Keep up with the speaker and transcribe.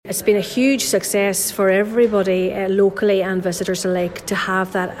It's been a huge success for everybody, locally and visitors alike, to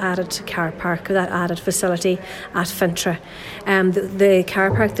have that added car park, that added facility at Fintra. The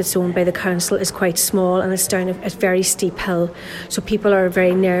car park that's owned by the council is quite small and it's down a very steep hill, so people are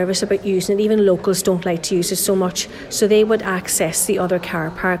very nervous about using it. Even locals don't like to use it so much, so they would access the other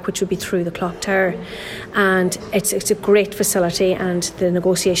car park, which would be through the clock tower. And it's a great facility, and the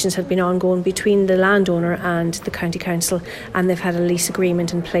negotiations have been ongoing between the landowner and the county council, and they've had a lease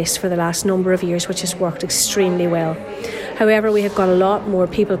agreement in place for the last number of years, which has worked extremely well. However, we have got a lot more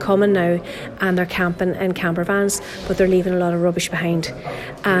people coming now, and they're camping in camper vans, but they're leaving a lot of rubbish behind.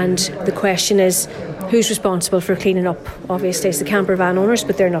 And the question is, who's responsible for cleaning up? Obviously it's the camper van owners,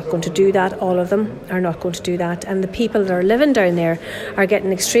 but they're not going to do that. All of them are not going to do that, and the people that are living down there are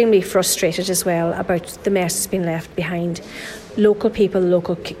getting extremely frustrated as well about the mess that's been left behind. Local people,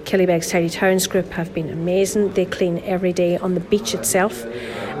 local Killybegs Tidy Towns group have been amazing. They clean every day on the beach itself,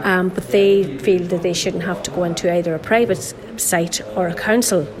 but they feel that they shouldn't have to go into either a private site or a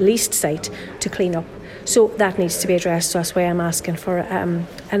council leased site to clean up. So that needs to be addressed. So that's why I'm asking for an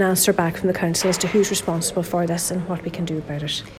answer back from the council as to who's responsible for this and what we can do about it.